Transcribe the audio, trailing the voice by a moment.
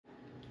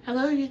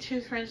Hello,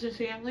 YouTube friends and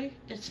family.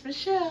 It's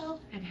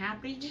Michelle, and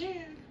happy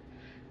June.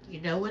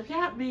 You know what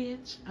that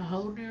means. A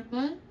whole new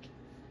month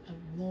of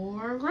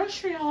more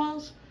grocery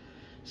hauls.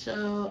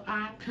 So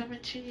I'm coming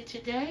to you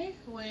today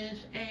with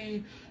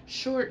a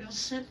short and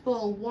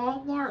simple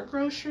Walmart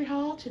grocery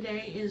haul.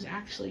 Today is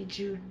actually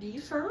June the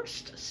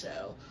 1st,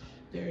 so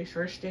very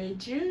first day of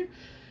June.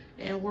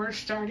 And we're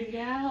starting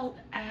out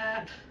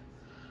at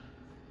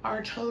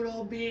our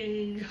total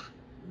being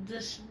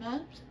this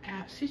month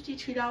at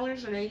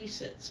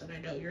 $52.80. And I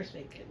know you're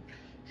thinking,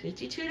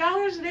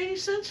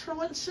 $52.80 for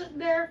what's sitting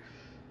there?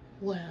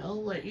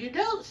 Well, what you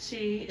don't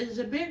see is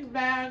a big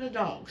bag of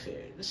dog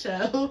food.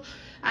 So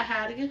I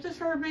had to get the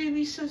fur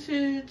babies some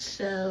food.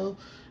 So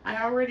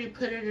I already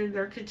put it in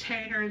their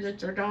container that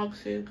their dog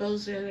food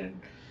goes in.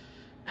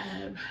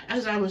 And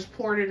as I was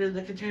pouring it in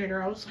the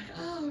container, I was like,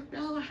 oh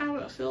no, I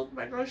haven't filled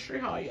my grocery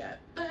haul yet.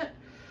 But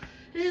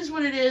it is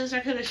what it is. I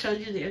could have showed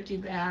you the empty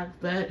bag,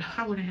 but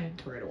I went ahead and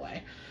threw it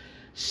away.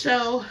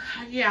 So,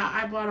 yeah,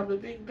 I bought them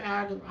a big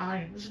bag of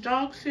Iams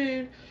dog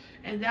food,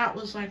 and that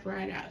was like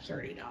right at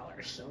 $30.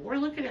 So we're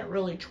looking at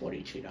really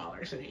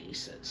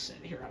 $22.80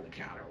 sitting here on the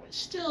counter, which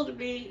still to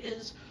me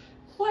is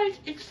quite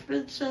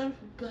expensive,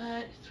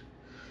 but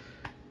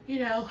you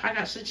know, I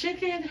got some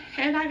chicken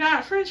and I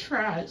got French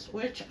fries,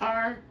 which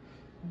are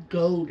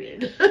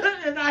golden.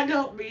 And I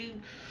don't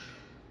mean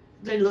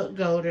they look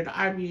golden.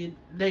 I mean,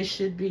 they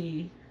should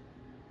be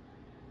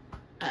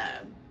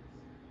um,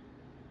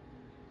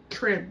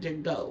 trimmed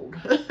in gold,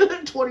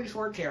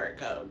 24 karat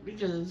gold,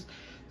 because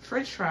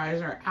French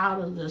fries are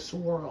out of this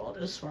world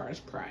as far as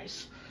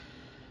price.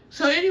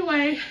 So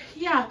anyway,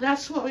 yeah,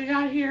 that's what we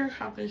got here.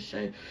 I'm gonna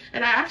show you,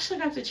 and I actually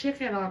got the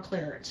chicken on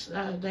clearance.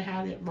 They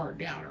had it marked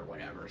down or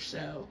whatever.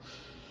 So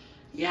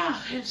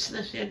yeah, it's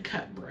the thin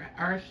cut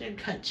thin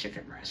cut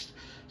chicken breast.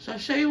 So I'll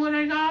show you what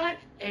I got,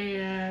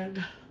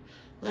 and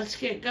let's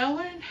get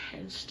going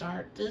and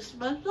start this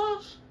month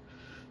off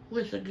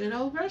with a good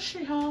old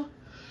grocery haul.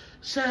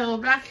 So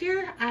back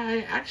here,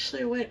 I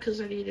actually went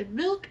because I needed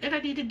milk and I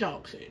needed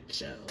dog food.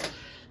 So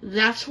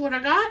that's what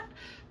I got.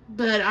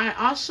 But I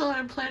also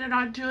am planning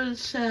on doing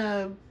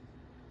some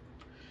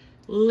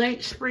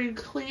late spring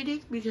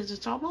cleaning because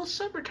it's almost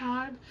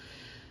summertime.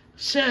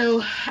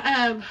 So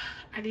I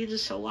needed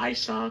some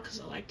Lysol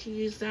because I like to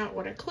use that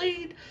when I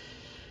clean.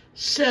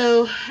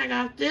 So I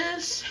got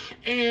this,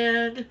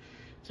 and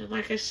then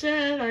like I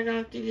said, I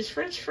got these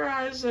French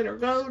fries that are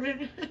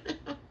golden.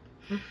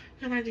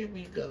 And I didn't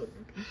mean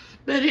golden.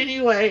 But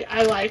anyway,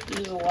 I like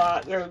these a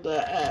lot. They're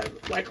the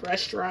like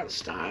restaurant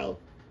style.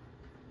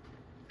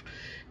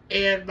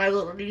 And my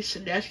little niece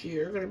and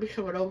nephew are going to be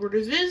coming over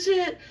to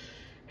visit.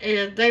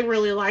 And they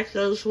really like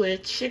those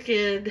with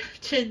chicken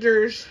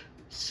tenders.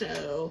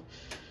 So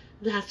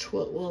that's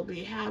what we'll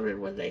be having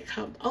when they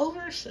come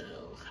over. So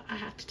I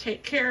have to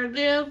take care of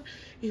them,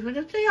 even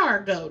if they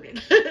are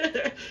golden.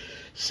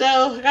 So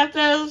I got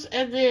those,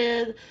 and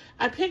then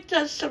I picked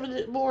up some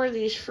of more of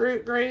these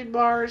fruit grain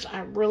bars.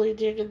 I'm really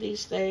digging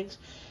these things.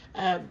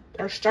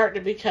 They're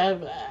starting to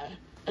become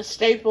a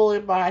staple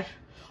in my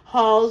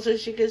hauls,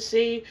 as you can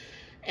see.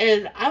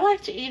 And I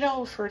like to eat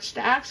them for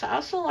snacks. I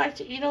also like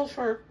to eat them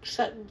for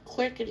something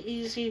quick and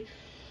easy,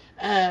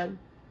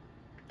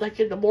 like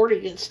in the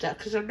morning and stuff.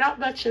 Because I'm not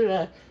much of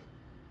a...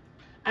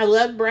 I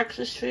love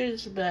breakfast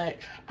foods, but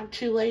I'm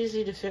too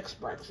lazy to fix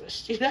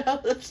breakfast. You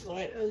know, that's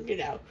like, you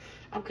know,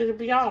 I'm going to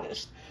be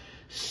honest.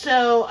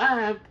 So,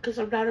 because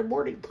I'm not a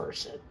morning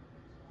person.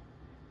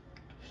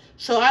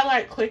 So I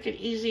like quick and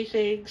easy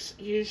things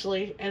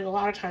usually, and a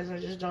lot of times I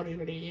just don't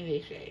even eat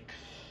anything.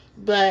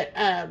 But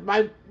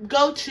my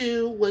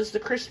go-to was the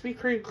Krispy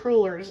Kreme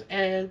crullers,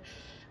 and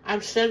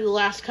I've said in the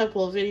last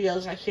couple of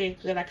videos, I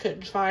think, that I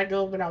couldn't find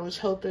them, and I was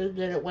hoping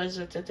that it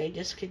wasn't that they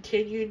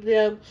discontinued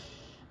them,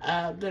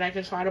 that I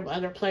could find them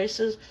other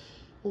places.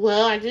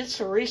 Well, I did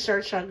some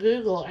research on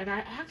Google, and I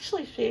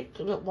actually think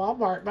that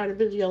Walmart might have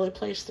been the only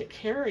place that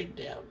carried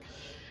them.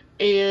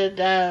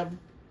 And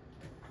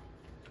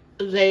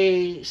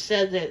they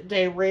said that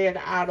they ran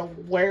out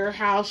of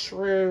warehouse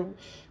room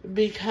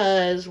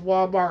because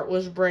Walmart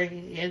was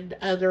bringing in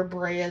other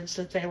brands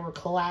that they were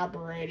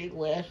collaborating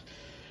with.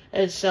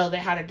 And so they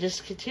had to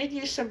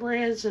discontinue some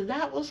brands, and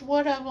that was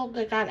one of them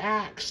that got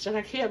axed. And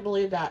I can't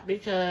believe that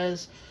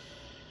because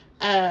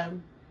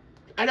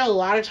I know a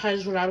lot of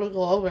times when I would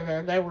go over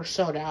there, they were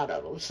sold out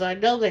of them. So I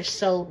know they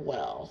sold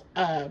well.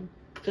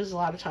 Because a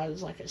lot of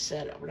times, like I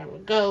said, when I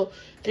would go,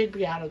 they'd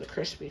be out of the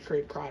Krispy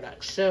Kreme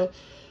products. So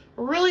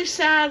really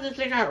sad that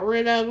they got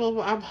rid of them.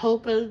 I'm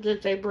hoping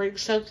that they bring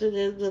something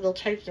in that'll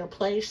take their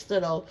place,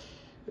 that'll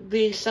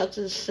be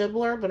something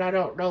similar, but I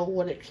don't know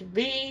what it can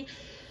be.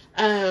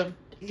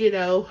 You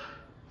know,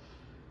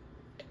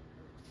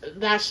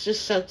 that's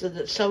just something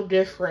that's so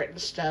different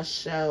and stuff,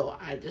 so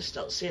I just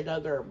don't see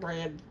another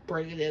brand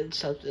bringing in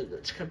something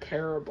that's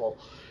comparable.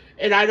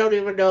 And I don't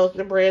even know if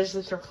the brands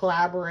that they're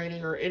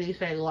collaborating or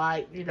anything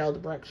like, you know, the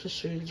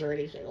breakfast foods or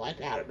anything like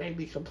that. It may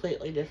be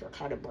completely different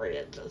kind of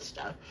brands and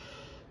stuff.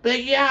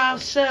 But yeah,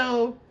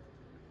 so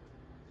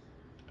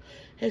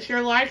If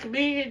you're like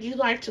me and you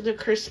liked the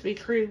Krispy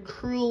Kreme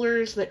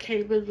crullers that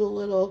came in the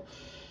little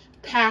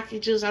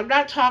packages, I'm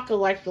not talking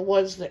like the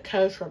ones that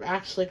come from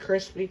actually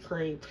Krispy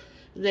Kreme.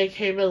 They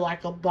came in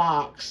like a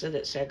box and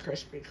it said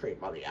Krispy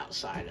Kreme on the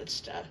outside and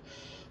stuff.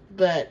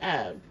 But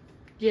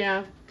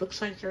yeah,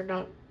 looks like they're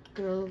not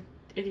gonna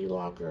any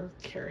longer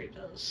carry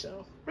those.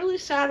 So really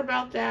sad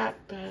about that,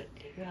 but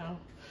you know,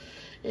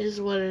 it is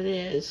what it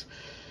is.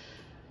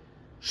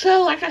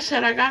 So, like I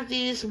said, I got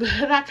these,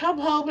 but I come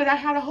home and I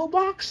had a whole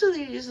box of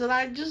these that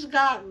I just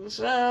gotten.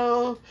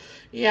 So,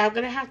 yeah, I'm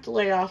going to have to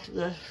lay off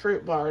the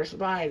fruit bars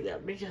buying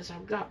them because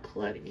I've got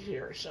plenty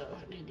here. So,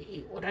 I need to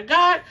eat what I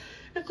got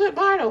and quit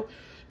buying them.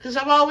 Because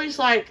I'm always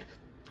like,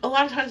 a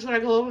lot of times when I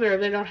go over there,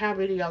 they don't have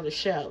any on the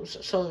shelves.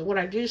 So, when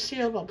I do see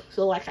them, I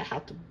feel like I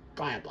have to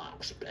buy a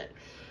box. But,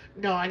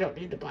 no, I don't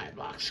need to buy a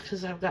box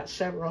because I've got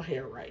several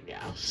here right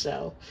now.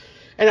 So,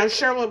 and I'm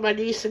sure when my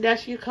niece and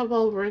nephew come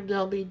over,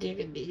 they'll be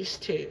digging these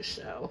too.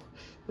 So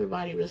we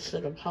might even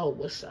send them home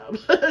with some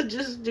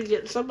just to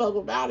get some of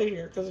them out of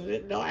here because I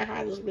didn't know I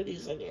had as many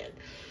as I did.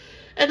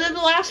 And then the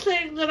last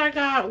thing that I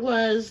got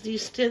was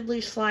these thinly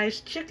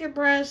sliced chicken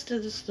breast.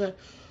 And it's the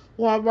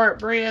Walmart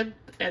brand.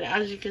 And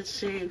as you can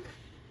see,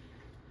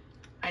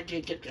 I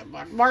did get them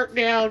on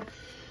markdown.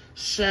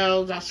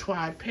 So that's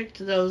why I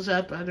picked those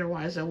up.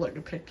 Otherwise, I wouldn't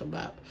have picked them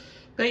up.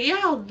 But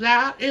yeah,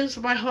 that is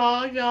my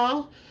haul,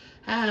 y'all.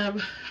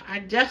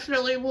 I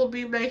definitely will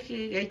be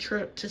making a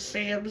trip to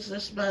Sam's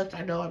this month.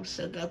 I know I'm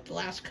setting up the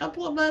last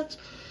couple of months,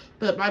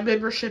 but my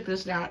membership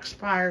is now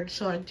expired,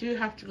 so I do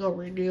have to go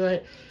renew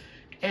it.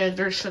 And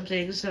there's some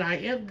things that I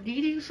am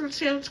needing from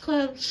Sam's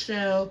Club,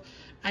 so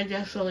I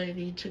definitely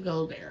need to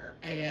go there.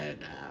 And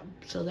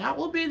so that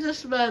will be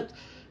this month.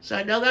 So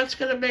I know that's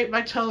going to make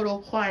my total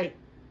quite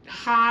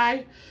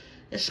high,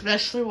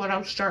 especially when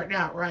I'm starting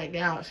out right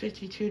now at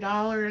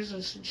 $52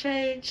 and some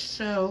change.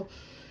 So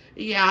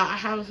yeah, I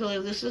have a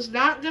feeling this is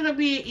not going to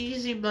be an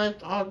easy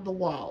month on the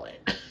wallet.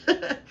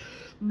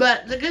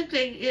 But the good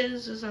thing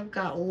is I've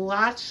got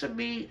lots of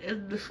meat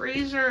in the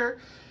freezer.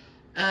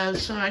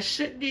 So I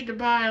shouldn't need to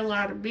buy a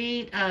lot of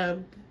meat. I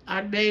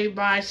may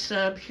buy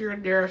some here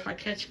and there if I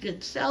catch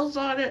good sales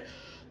on it.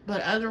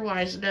 But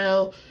otherwise,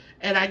 no.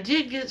 And I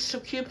did get some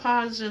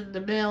coupons in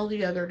the mail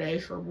the other day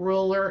from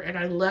Ruler. And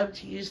I love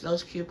to use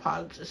those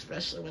coupons,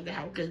 especially when they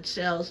have good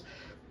sales.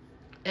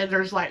 And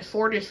there's like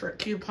 4 different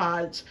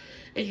coupons,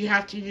 and you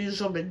have to use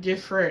them in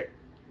different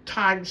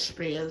time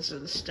spans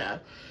and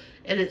stuff.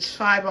 And it's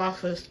 5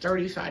 off of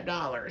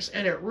 $35.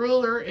 And at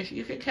Ruler, if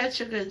you can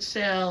catch a good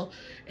sale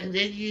and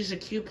then use a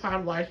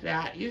coupon like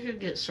that, you can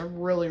get some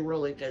really,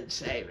 really good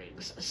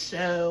savings.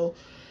 So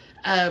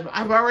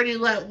I've already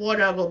let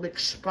one of them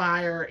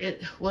expire.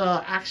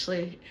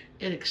 Actually,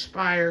 it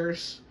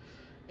expires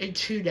in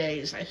 2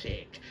 days, I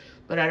think.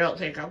 But I don't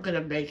think I'm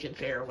going to make it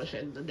there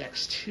within the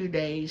next 2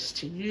 days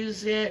to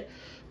use it.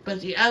 But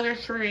the other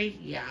 3,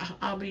 yeah,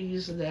 I'll be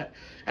using that.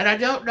 And I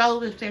don't know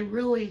that they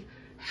really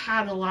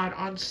had a lot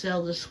on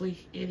sale this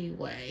week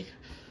anyway.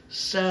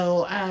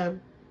 So,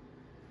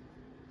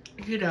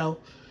 you know,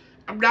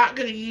 I'm not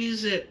going to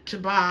use it to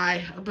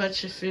buy a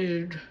bunch of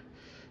food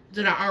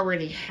that I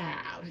already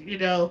have, you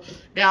know.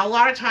 Now, a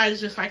lot of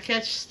times if I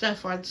catch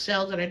stuff on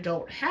sale that I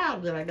don't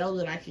have that I know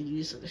that I can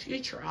use in the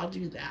future, I'll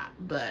do that.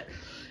 But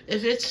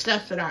if it's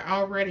stuff that I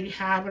already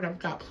have and I've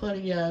got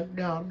plenty of,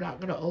 no, I'm not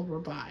going to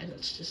overbuy.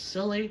 That's just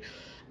silly.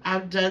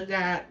 I've done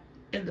that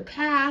in the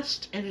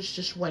past, and it's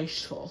just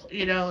wasteful,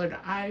 you know, and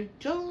I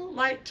don't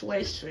like to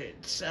waste food.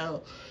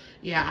 So,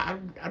 yeah,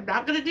 I'm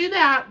not going to do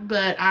that,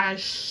 but I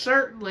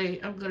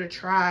certainly am going to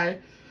try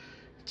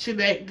to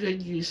make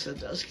good use of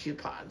those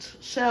coupons.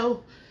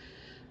 So,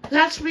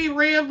 that's me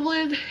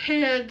rambling,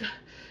 and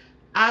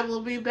I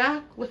will be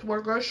back with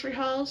more grocery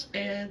hauls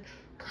and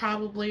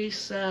probably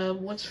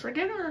some what's for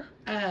dinner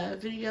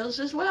videos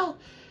as well.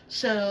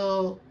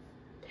 So,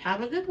 have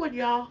a good one,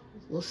 y'all.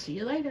 We'll see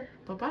you later.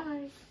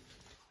 Bye-bye.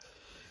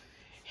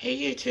 Hey,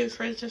 YouTube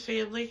friends and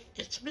family.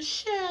 It's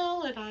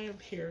Michelle, and I am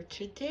here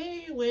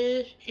today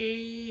with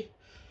a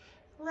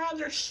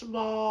rather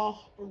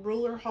small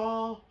Ruler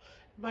haul.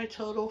 My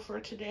total for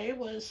today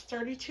was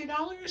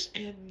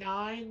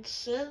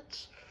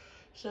 $32.09.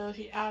 So if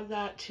you add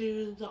that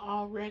to the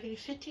already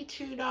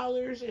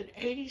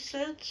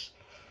 $52.80,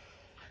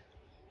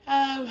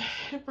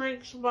 it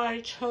brings my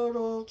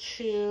total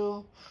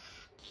to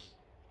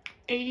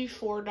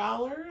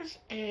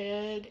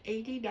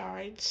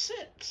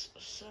 $84.89.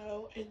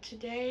 So, and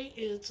today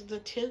is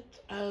the 10th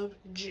of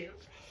June.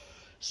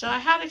 So I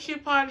had a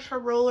coupon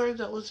from Ruler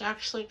that was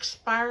actually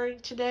expiring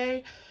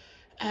today.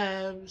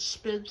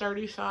 Spend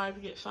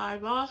 $35, get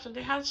 5 off, and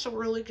they had some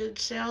really good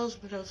sales,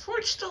 but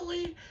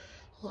unfortunately,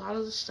 a lot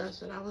of the stuff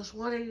that I was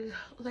wanting,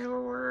 they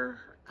were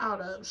out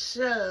of.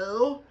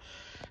 So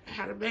I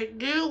had to make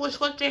do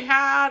with what they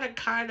had and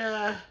kind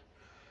of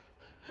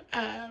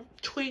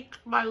tweak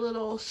my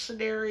little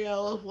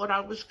scenario of what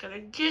I was going to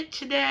get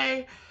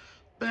today.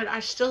 But I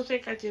still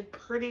think I did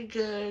pretty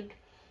good,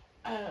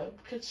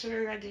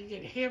 considering I did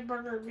get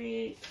hamburger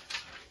meat.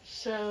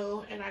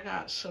 So, and I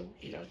got some,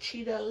 you know,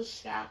 Cheetos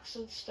snacks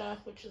and stuff,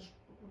 which is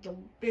the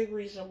big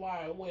reason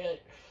why I went.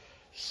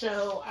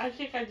 So I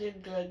think I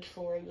did good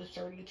for the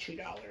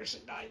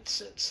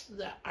 $32.09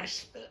 that I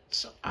spent.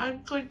 So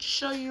I'm going to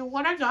show you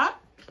what I got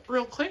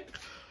real quick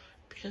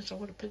because I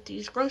want to put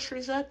these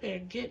groceries up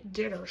and get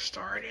dinner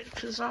started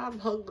because I'm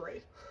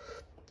hungry.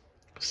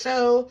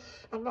 So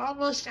I'm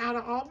almost out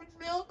of almond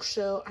milk,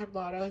 so I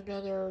bought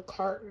another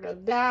carton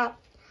of that.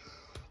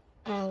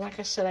 Like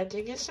I said, I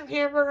did get some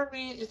hamburger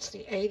meat. It's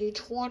the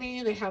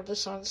 80/20. They have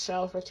this on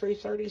sale for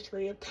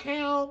 $3.33 a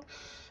pound.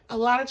 A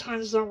lot of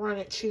times they'll run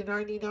at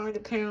 $2.99 a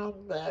pound,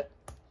 but,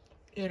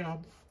 you know,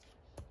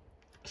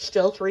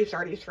 still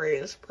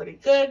 $3.33 is pretty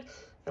good.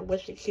 And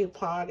with the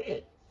coupon,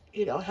 it,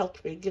 you know,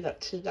 helped me get up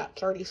to that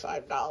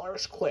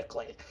 $35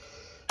 quickly.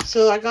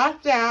 So I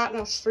got that.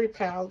 That's 3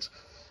 pounds.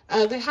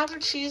 They have their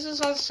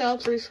cheeses on sale,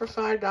 3 for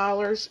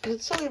 $5.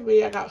 And so did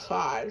me, I got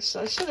 5.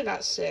 So I should have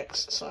got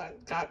 6. So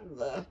I've gotten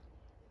the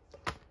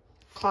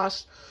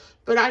cost.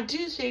 But I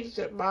do think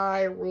that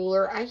my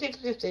ruler, I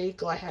think that they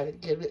go ahead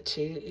and give it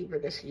to you,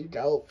 even if you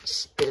don't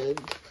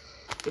spend,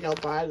 you know,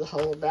 buy the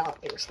whole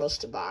amount that you're supposed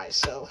to buy.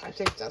 So I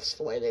think that's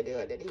the way they do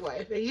it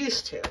anyway. They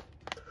used to.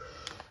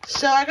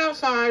 So I got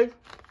 5.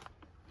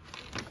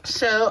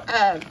 So,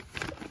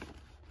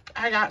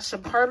 I got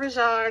some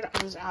Parmesan.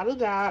 I was out of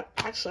that.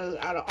 Actually, I was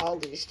out of all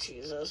these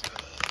cheeses.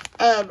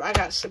 I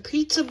got some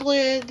pizza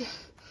blend.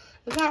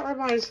 And that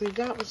reminds me,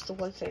 that was the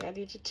one thing I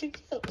needed to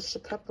get was the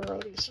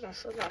pepperonis, and I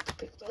forgot to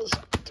pick those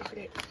up. Darn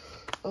it.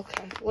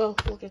 Okay, well,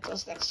 we'll get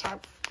those next time.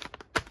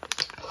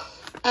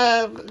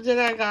 Then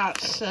I got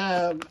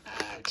some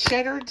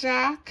cheddar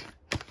jack,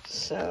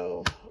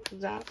 so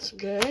that's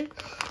good.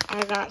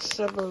 I got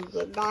some of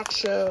the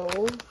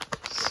nacho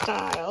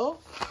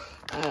style.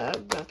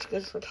 That's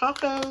good for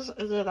tacos.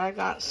 And then I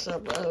got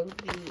some of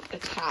the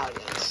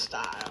Italian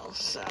style,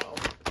 so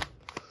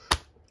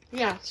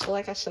yeah, so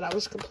like I said, I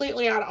was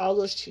completely out of all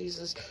those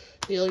cheeses.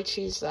 The only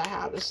cheese that I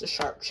have is the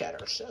sharp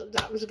cheddar, so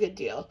that was a good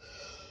deal.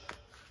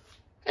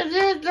 And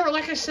then,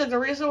 like I said, the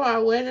reason why I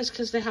went is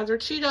because they have their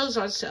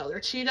Cheetos on sale. Their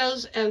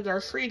Cheetos and their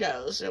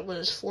Fritos. It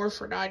was 4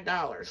 for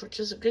 $9,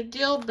 which is a good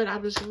deal, but I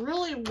was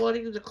really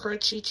wanting the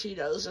crunchy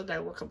Cheetos, and they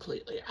were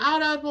completely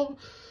out of them.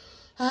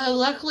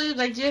 Luckily,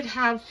 they did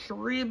have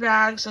 3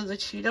 bags of the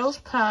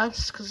Cheetos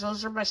Puffs, because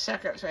those are my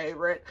second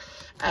favorite.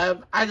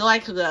 I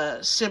like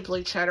the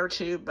Simply Cheddar,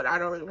 too, but I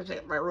don't even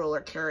think my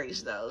ruler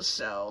carries those,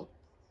 so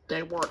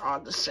they weren't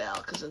on the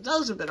sale. Because if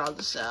those had been on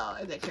the sale,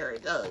 and they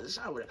carried those,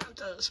 I would have got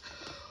those.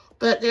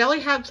 But they only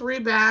had 3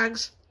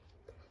 bags,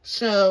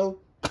 so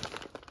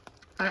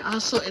I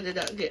also ended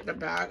up getting a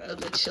bag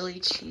of the chili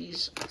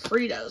cheese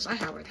Fritos. I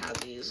haven't had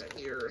these in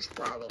years,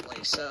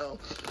 probably, so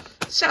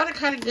it sounded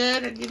kind of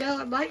good, and, you know,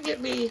 I might get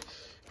me,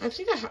 I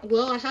think I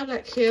have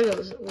that can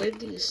of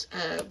Wendy's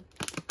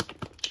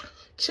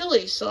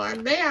chili, so I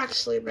may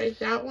actually make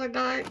that one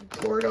night and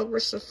pour it over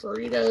some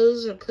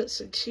Fritos and put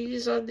some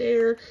cheese on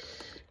there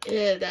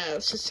and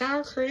some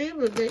sour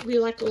cream and make me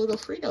like a little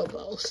Frito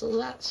bowl, so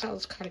that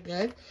sounds kind of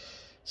good.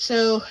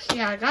 So,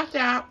 yeah, I got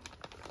that.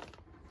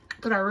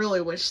 But I really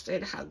wish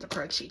they'd had the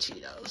crunchy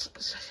Cheetos.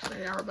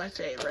 They are my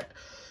favorite.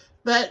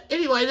 But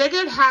anyway, they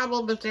did have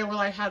them, but they were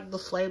like having the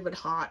Flamin'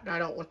 Hot. And I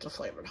don't want the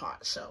Flamin'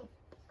 Hot, so.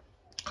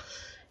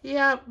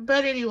 Yeah,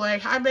 but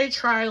anyway, I may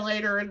try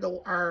later in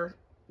our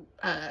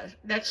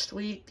next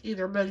week,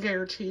 either Monday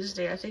or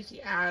Tuesday. I think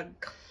the ad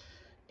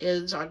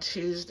ends on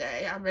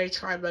Tuesday. I may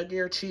try Monday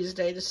or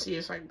Tuesday to see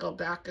if I can go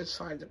back and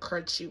find the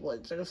crunchy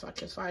ones. And if I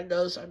can find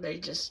those, I may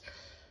just,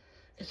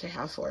 if they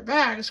have 4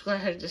 bags, go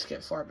ahead and just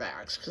get 4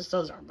 bags, because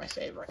those are my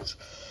favorites.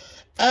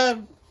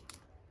 I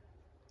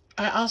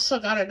also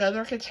got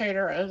another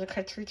container of the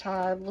Country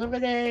Time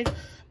lemonade.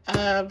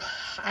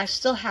 I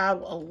still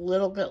have a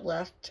little bit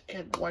left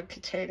in one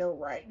container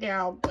right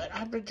now, but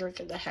I've been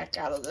drinking the heck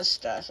out of this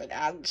stuff and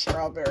adding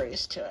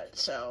strawberries to it.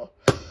 So,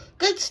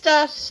 good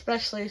stuff,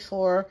 especially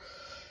for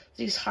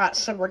these hot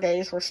summer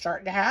days we're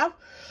starting to have.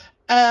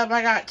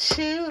 I got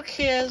 2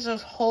 cans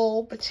of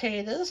whole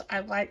potatoes.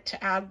 I like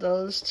to add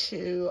those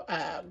to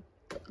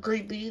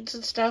green beans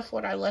and stuff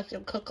when I let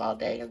them cook all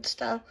day and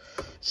stuff.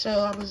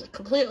 So I was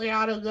completely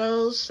out of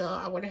those, so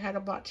I went ahead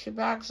and bought 2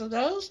 bags of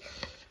those.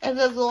 And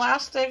then the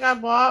last thing I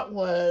bought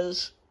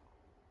was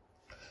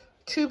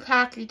 2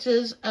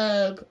 packages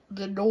of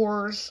the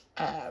Knorr's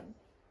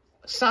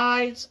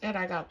sides, and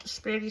I got the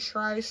Spanish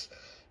rice,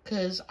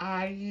 because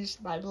I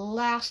used my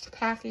last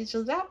package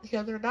of that the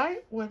other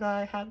night when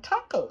I had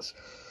tacos.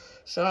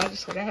 So I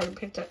just went ahead and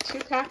picked up 2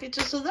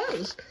 packages of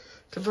those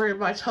to bring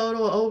my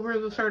total over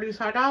the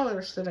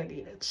 $35 that I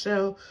needed.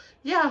 So,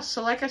 yeah,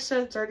 so like I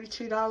said,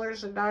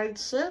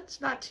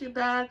 $32.09, not too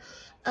bad.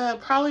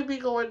 Probably be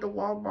going to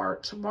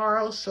Walmart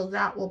tomorrow, so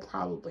that will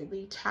probably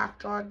be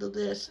tacked onto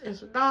this.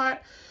 If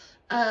not,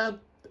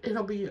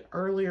 it'll be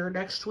earlier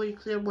next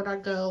week than when I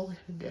go,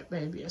 and it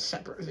may be a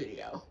separate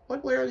video.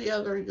 One way or the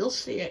other, you'll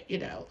see it, you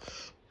know.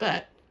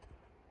 But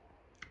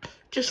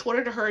just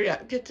wanted to hurry up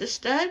and get this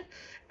done,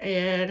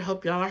 and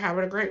hope y'all are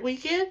having a great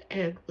weekend,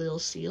 and we'll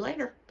see you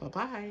later.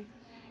 Bye-bye.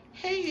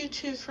 Hey,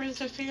 YouTube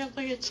friends and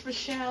family, it's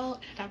Michelle,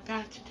 and I'm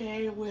back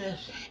today with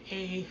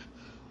a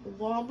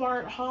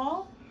Walmart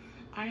haul.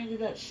 I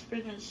ended up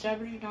spending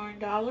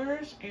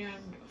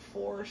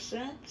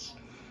 $79.04.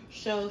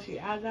 So if you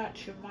add that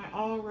to my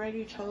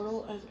already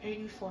total of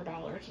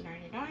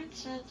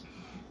 $84.99,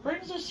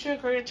 brings us to a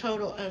grand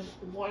total of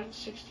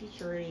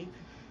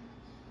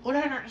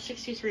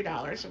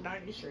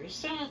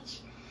 $163.93.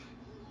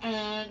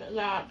 And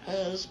that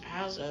is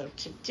as of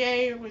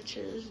today, which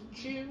is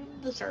June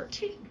the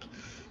 13th.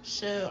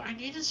 So I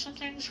needed some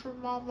things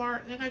from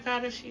Walmart, and then I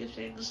got a few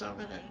things I'm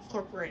going to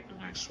incorporate in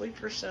the next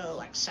week or so,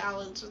 like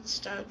salads and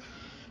stuff.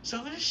 So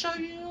I'm going to show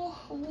you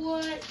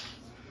what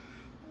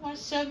my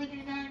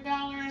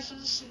 $79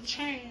 and some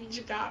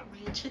change got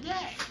me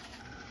today.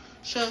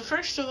 So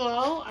first of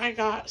all, I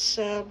got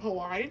some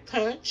Hawaiian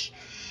Punch.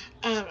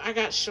 I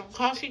got some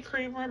coffee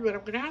creamer, but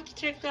I'm going to have to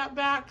take that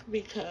back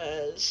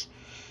because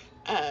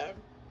I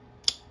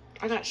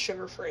got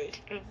sugar-free,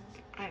 and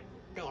I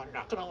know I'm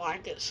not going to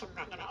like it, so I'm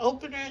not going to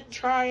open it and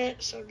try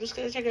it. So I'm just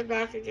going to take it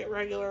back and get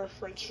regular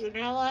French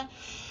vanilla.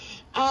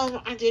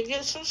 I did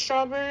get some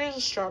strawberries.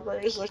 The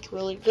strawberries looked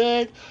really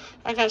good.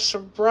 I got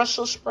some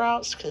Brussels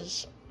sprouts,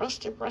 because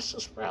roasted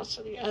Brussels sprouts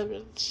in the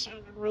oven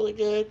sounded really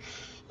good.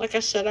 Like I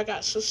said, I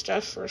got some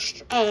stuff for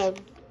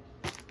salad.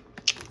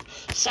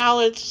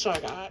 So I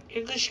got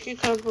English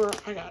cucumber.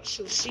 I got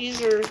some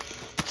Caesar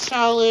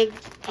salad.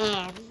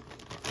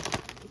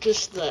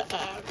 Just the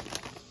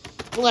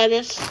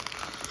lettuce.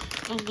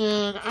 And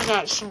then I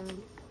got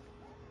some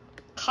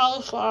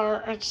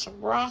cauliflower and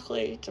some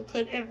broccoli to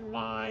put in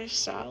my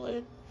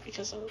salad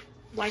because I'm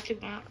liking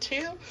that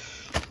too.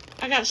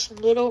 I got some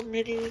little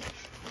mini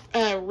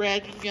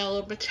red and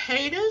yellow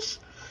potatoes.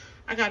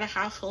 I got a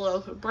half a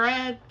loaf of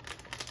bread.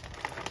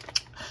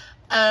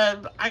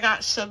 I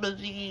got some of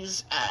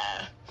these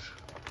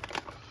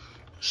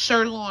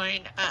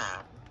sirloin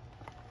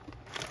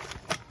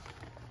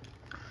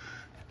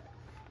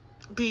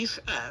beef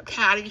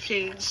patty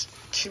things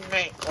to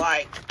make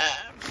like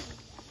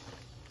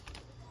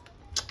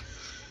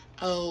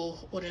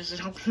what is it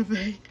I'm gonna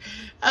make?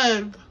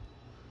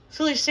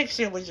 Philly steak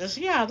sandwiches.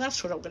 Yeah,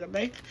 that's what I'm gonna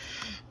make.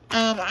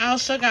 I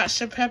also got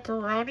some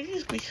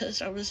pepperonis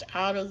because I was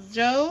out of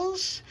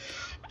those.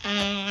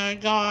 And I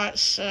got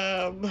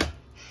some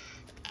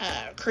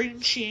cream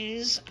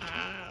cheese.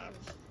 I'm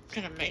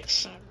gonna make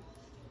some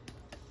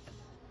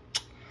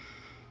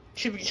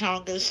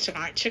chimichangas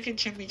tonight, chicken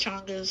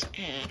chimichangas,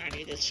 and I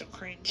needed some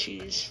cream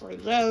cheese for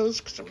those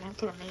because I'm going to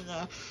put them in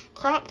the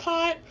crock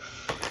pot.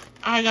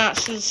 I got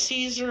some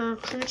Caesar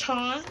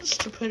croutons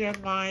to put in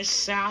my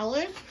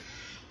salad.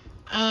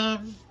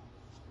 Then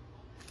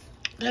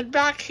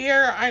back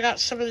here, I got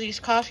some of these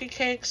coffee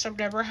cakes. I've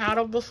never had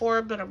them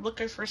before, but I'm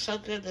looking for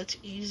something that's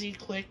easy,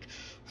 quick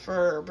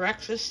for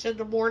breakfast in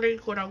the morning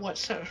when I want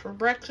something for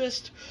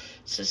breakfast,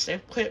 since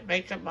they've quit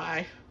making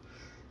my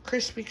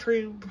Krispy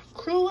Kreme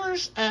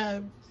crullers.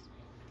 I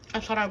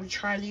thought I would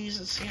try these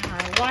and see how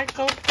I like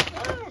them.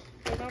 Oh,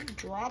 and I'm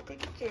dropping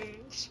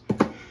things.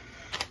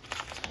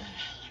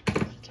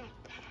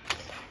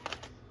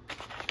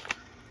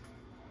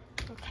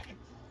 Okay.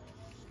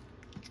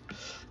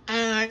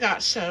 And I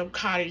got some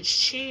cottage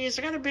cheese.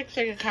 I got a big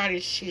thing of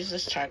cottage cheese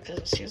this time because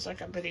it seems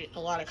like I've been eating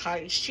a lot of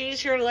cottage cheese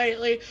here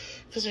lately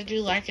because I do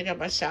like it in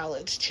my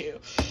salads too.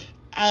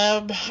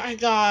 I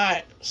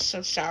got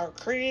some sour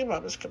cream. I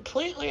was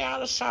completely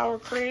out of sour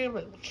cream,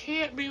 and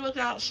can't be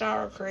without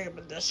sour cream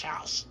in this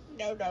house.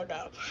 No, no,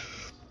 no.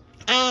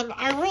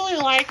 I really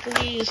like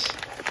these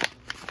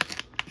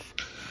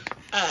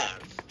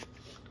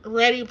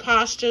ready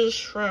pastas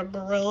from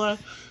Barilla.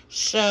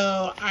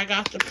 So I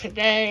got the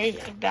penne,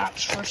 and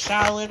that's for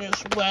salad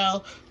as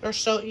well. They're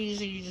so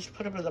easy. You just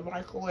put them in the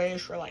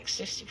microwave for like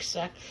 60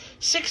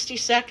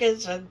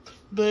 seconds, and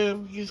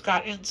boom, you've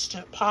got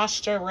instant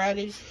pasta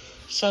ready.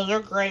 So they're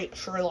great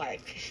for,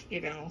 like,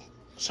 you know,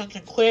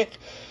 something quick.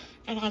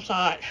 And I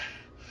thought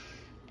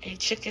a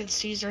chicken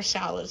Caesar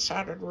salad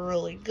sounded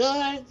really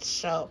good.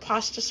 So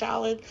pasta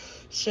salad.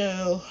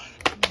 So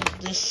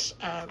this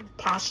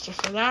pasta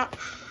for that.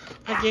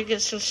 I did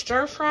get some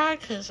stir fry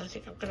because I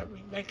think I'm going to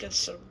be making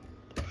some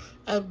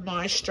of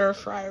my stir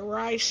fry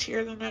rice here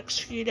in the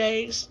next few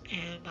days.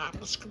 And I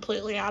was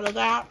completely out of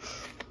that.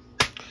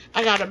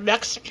 I got a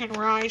Mexican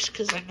rice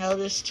because I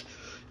noticed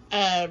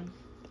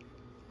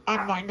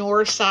on my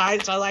north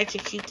sides, I like to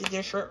keep the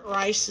different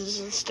rices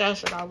and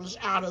stuff, and I was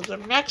out of the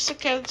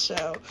Mexican,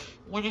 so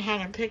went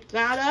ahead and picked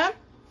that up.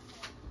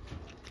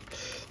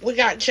 We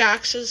got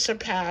Jackson some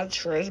pads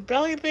for his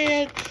belly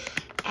band.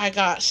 I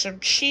got some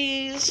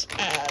cheese.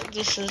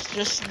 This is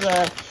just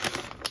the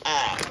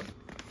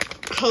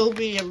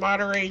Kobe and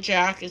Monterey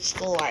Jack. It's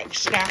the, like,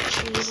 snack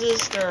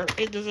cheeses. They're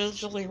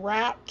individually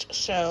wrapped,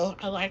 so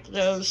I like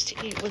those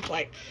to eat with,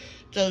 like,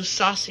 those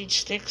sausage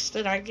sticks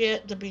that I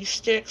get, the beef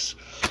sticks.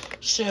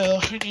 So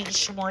I needed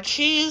some more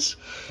cheese.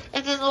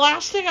 And then the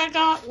last thing I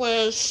got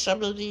was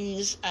some of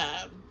these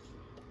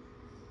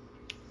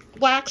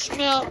wax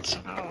melts.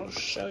 And I'll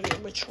show you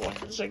which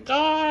ones I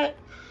got.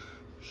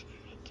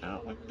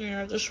 That one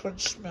there. This one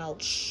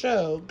smelled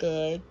so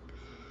good.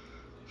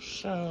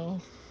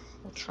 So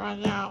we'll try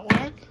that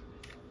one.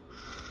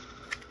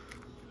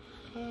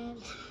 We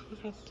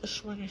got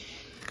this one. I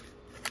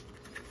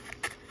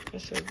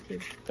guess it would be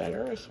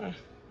better if I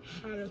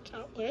had it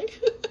that way.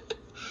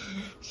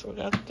 So we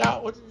got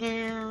that one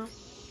there.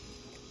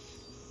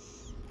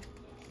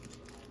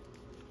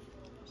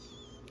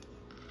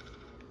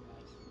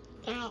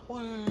 That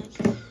one.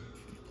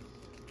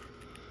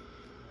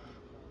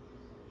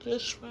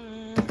 This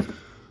one.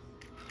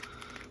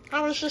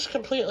 I was just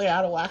completely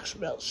out of wax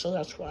melts, so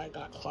that's why I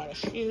got quite a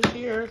few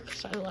here,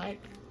 because I like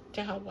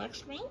to have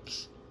wax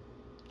melts.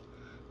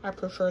 I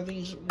prefer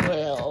these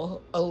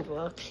well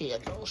over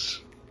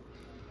candles.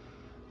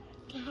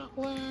 That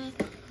one.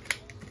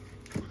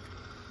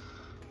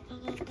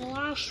 And then the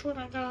last one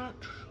I got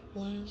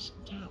was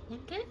that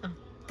one there.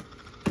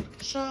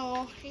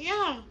 So,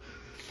 yeah.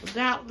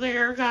 That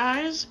there,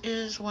 guys,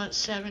 is what,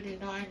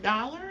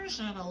 $79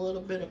 and a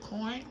little bit of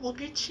coin will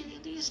get you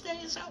these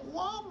days at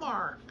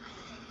Walmart.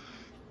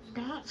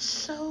 Not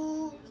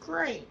so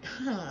great,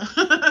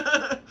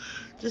 huh?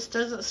 Just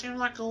doesn't seem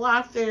like a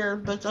lot there,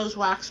 but those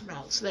wax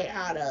melts, they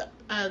add up.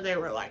 They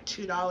were like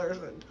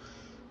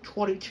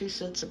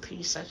 $2.22 a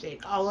piece, I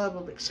think. All of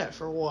them except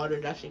for one,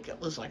 and I think it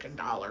was like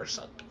 $1 or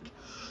something.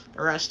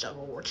 The rest of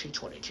them were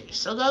 $2.22.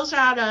 So those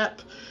add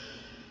up.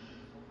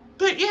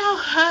 But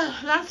yeah,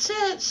 that's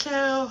it.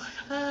 So,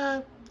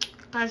 gotta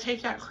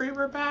take that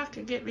creamer back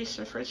and get me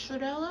some French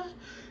vanilla,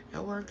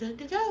 and we're good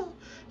to go.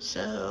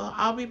 So,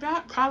 I'll be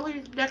back.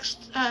 Probably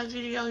next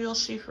video you'll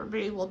see from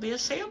me will be a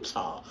Sam's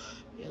haul,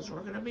 because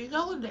we're gonna be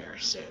going there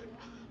soon.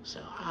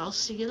 So, I'll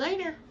see you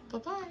later.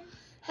 Bye-bye.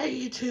 Hey,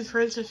 YouTube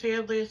friends and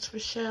family, it's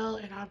Michelle,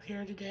 and I'm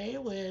here today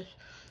with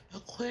a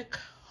quick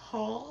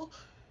haul.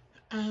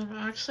 I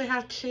actually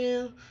have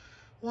two.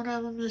 One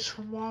of them is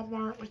from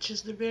Walmart, which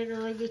is the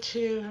bigger of the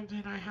two, and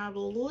then I have a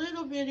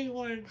little bitty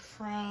one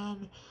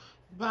from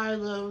Buy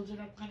Low that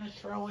I'm going to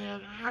throw in.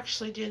 I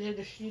actually did it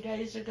a few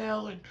days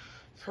ago and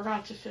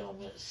forgot to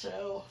film it,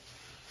 so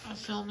I'm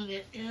filming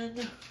it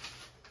in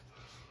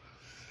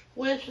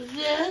with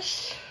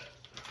this.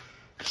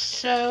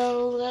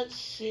 So, let's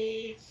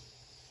see.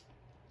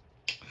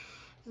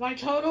 My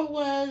total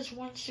was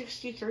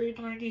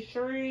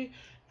 $163.93.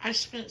 I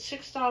spent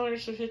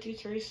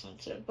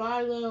 $6.53 at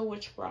Buy Low,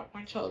 which brought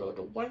my total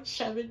to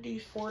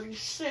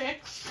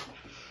 $170.46.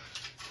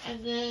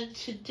 And then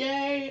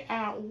today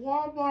at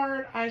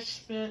Walmart, I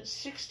spent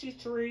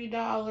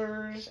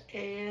 $63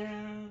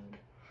 and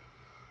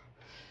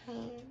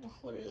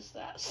what is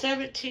that?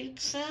 17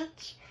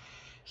 cents.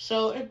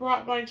 So it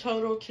brought my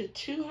total to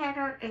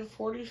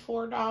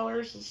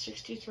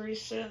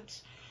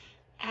 $244.63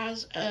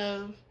 as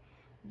of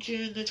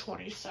June the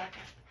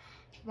 22nd.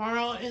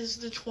 Tomorrow is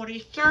the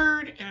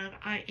 23rd, and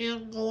I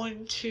am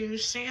going to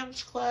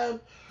Sam's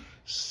Club,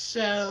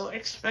 so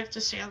expect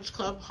a Sam's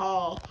Club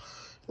haul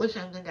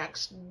within the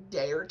next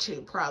day or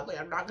two, probably.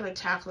 I'm not going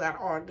to tack that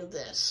onto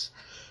this.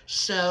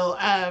 So,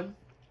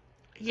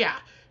 yeah.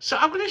 So,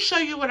 I'm going to show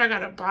you what I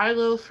got at Buy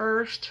Low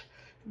first,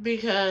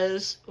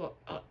 because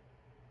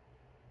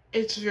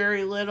it's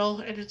very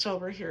little, and it's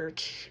over here,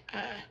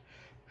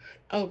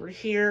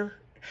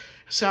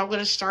 So I'm going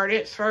to start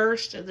it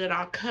first, and then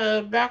I'll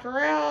come back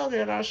around,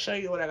 and I'll show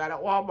you what I got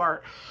at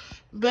Walmart.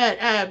 But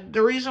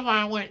the reason why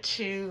I went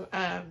to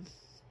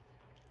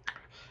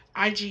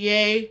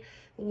IGA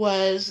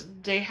was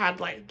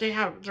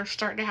they're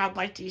starting to have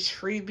like these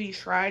freebie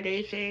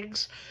Friday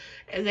things,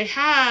 and they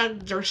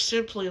had their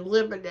Simply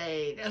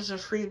Lemonade as a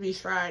freebie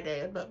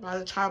Friday, but by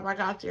the time I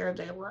got there,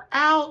 they were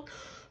out,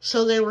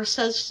 so they were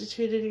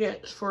substituting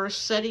it for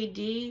Sunny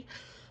D,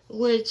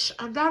 which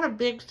I'm not a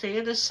big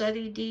fan of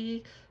Sunny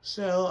D.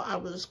 So I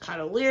was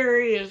kind of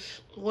leery of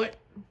what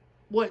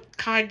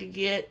kind to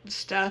get and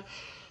stuff.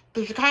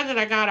 But the kind that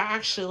I got, I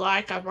actually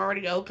like. I've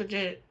already opened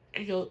it,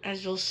 and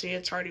as you'll see,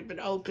 it's already been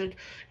opened,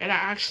 and I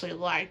actually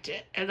liked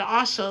it. And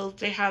also,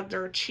 they have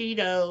their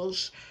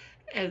Cheetos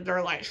and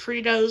their like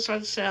Fritos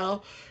on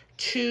sale,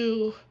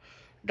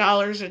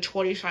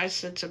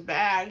 $2.25 a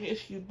bag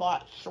if you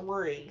bought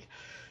 3.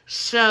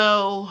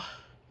 So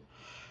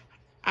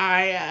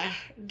I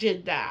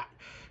did that.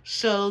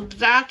 So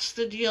that's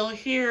the deal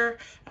here.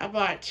 I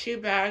bought 2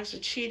 bags of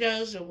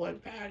Cheetos and 1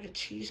 bag of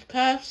cheese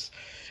puffs.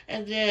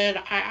 And then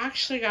I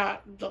actually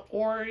got the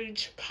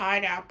orange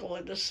pineapple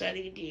in the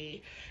Sunny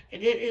D.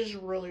 And it is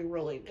really,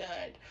 really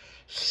good.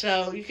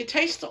 So you can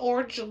taste the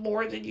orange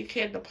more than you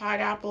can the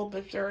pineapple,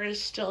 but there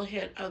is still a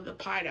hint of the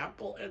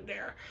pineapple in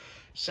there.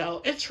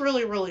 So it's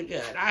really, really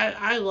good.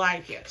 I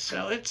like it.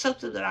 So it's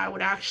something that I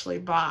would actually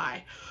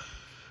buy.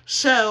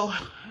 So,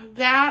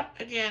 that,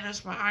 again,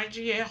 is my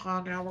IGA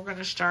haul. Now, we're going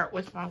to start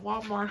with my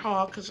Walmart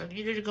haul, because I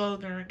needed to go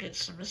there and get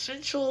some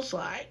essentials,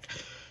 like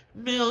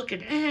milk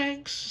and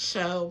eggs,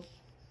 so,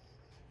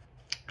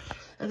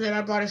 and then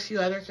I bought a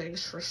few other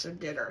things for some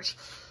dinners.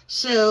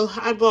 So,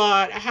 I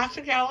bought a half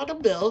a gallon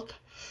of milk.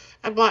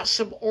 I bought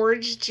some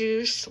orange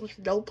juice with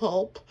no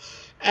pulp.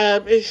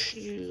 If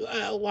you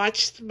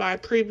watched my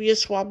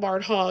previous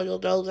Walmart haul, you'll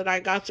know that I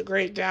got the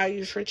Great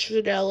Value French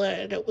vanilla,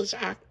 and it was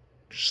actually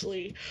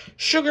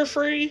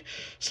sugar-free.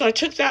 So I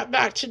took that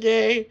back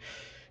today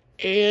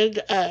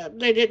And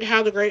they didn't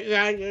have the great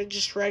value,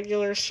 just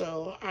regular,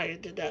 so I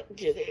ended up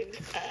getting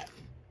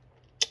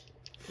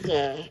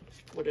the,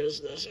 what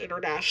is this,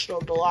 International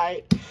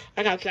Delight.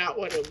 I got that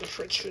one in the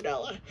French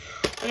vanilla.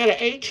 I got an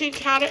 18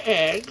 count of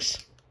eggs.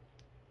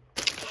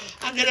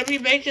 I'm going to be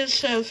making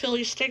some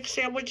Philly steak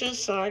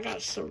sandwiches, so I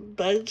got some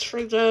buns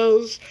for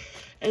those.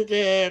 And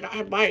then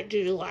I might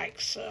do like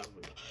some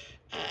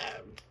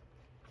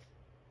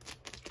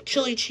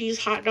chili cheese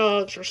hot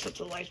dogs or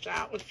something like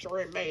that with the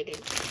remaining.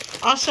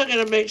 Also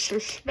going to make some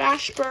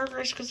smash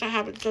burgers because I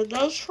haven't done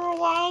those for a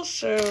while,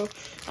 so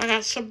I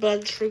got some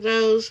buns for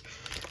those.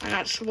 I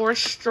got some more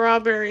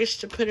strawberries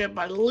to put in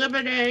my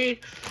lemonade.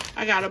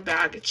 I got a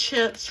bag of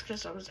chips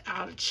because I was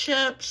out of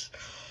chips.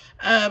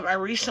 I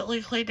recently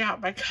cleaned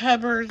out my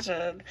cupboards,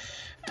 and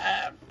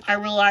I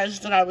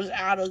realized that I was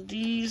out of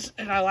these,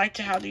 and I like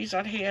to have these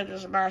on hand.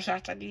 As a matter of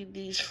fact, I need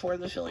these for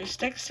the Philly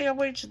steak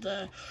sandwich,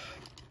 the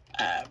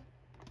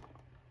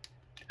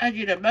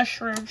onion and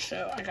mushroom,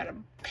 so I got a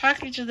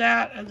package of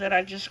that, and then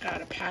I just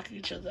got a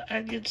package of the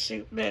onion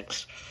soup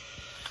mix.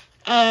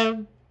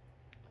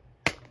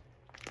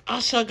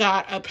 Also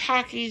got a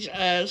package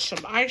of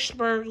some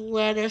iceberg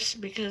lettuce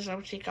because I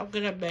think I'm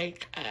going to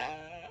make a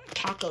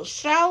taco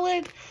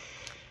salad.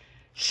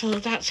 So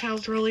that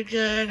sounds really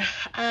good.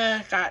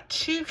 I got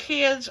 2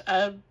 cans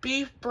of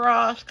beef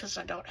broth because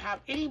I don't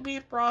have any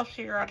beef broth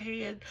here on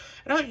hand.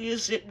 I don't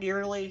use it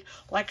nearly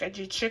like I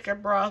do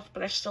chicken broth,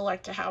 but I still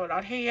like to have it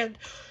on hand.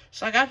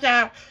 So I got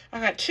that.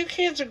 I got 2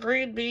 cans of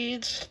green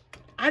beans.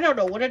 I don't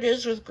know what it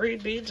is with green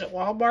beans at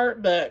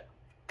Walmart, but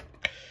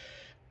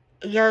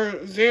they're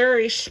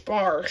very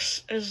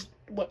sparse as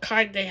what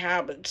kind they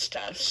have and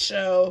stuff.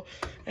 So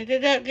I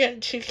ended up getting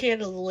 2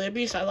 cans of the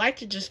Libby's. I like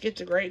to just get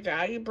the Great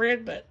Value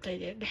brand, but they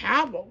didn't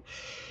have them.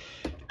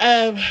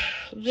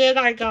 Then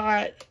I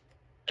got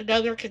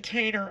another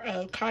container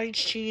of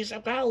cottage cheese.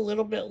 I've got a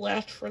little bit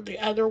left for the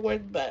other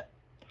one, but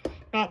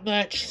not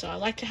much. So I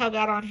like to have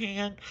that on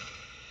hand.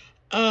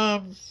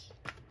 I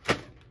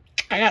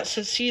got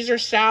some Caesar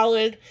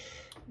salad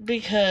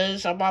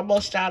because I'm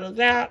almost out of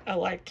that. I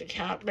like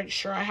to make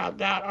sure I have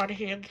that on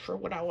hand for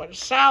when I want a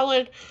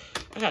salad.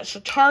 I got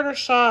some tartar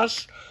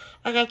sauce.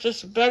 I got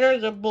this Better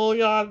Than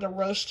Bouillon, the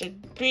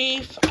roasted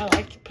beef. I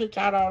like to put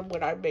that on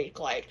when I make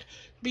like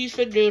beef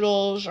and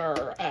noodles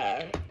or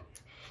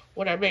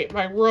when I make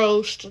my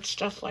roast and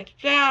stuff like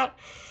that.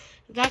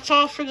 That's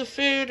all for the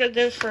food. And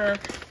then for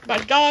my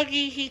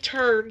doggy, he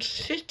turns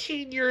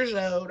 15 years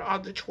old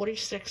on the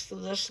 26th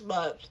of this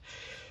month.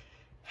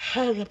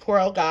 The poor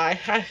old guy.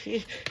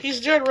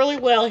 He's doing really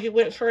well. He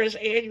went for his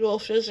annual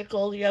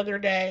physical the other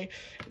day.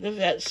 The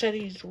vet said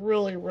he's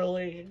really,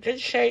 really in good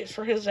shape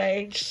for his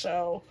age.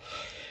 So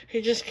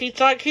he just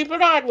keeps on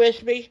keeping on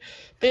with me.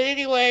 But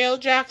anyway,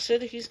 old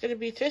Jackson, he's going to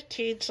be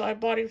 15, so I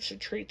bought him some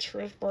treats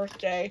for his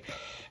birthday.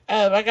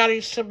 I got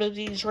him some of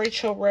these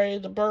Rachel Ray,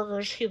 the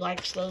burgers. He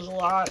likes those a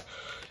lot.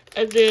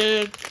 And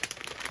then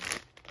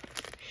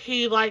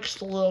he likes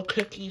the little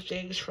cookie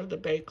things from the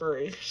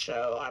bakery.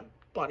 So I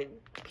bought him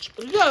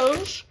some of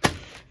those.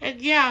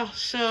 And yeah,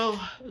 so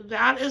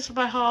that is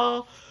my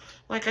haul.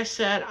 Like I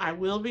said, I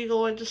will be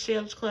going to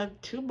Sam's Club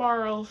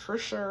tomorrow for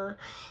sure.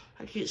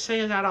 I keep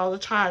saying that all the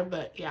time,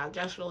 but yeah,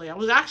 definitely. I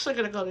was actually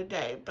going to go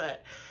today,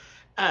 but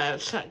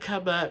something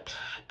come up,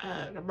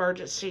 an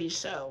emergency,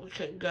 so we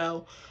couldn't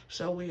go.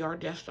 So we are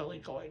definitely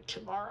going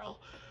tomorrow.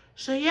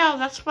 So yeah,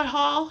 that's my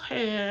haul,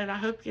 and I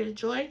hope you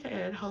enjoyed,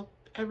 and hope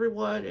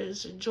everyone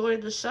is enjoying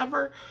the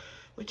summer.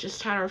 We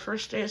just had our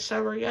first day of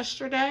summer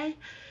yesterday.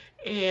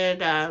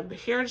 And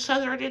here in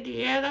southern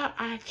Indiana,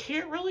 I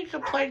can't really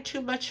complain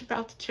too much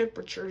about the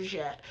temperatures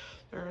yet.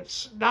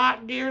 It's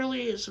not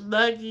nearly as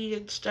muggy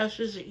and stuff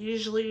as it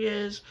usually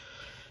is.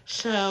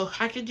 So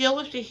I can deal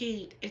with the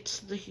heat. It's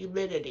the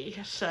humidity.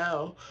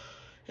 So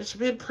it's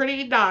been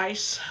pretty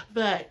nice.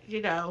 But,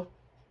 you know,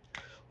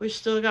 we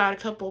still got a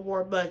couple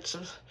more months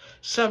of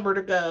summer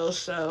to go.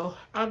 So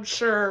I'm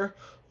sure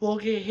we'll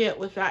get hit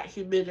with that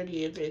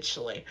humidity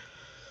eventually.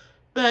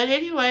 But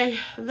anyway,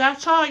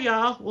 that's all,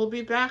 y'all. We'll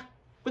be back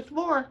with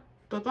more.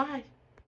 Bye-bye.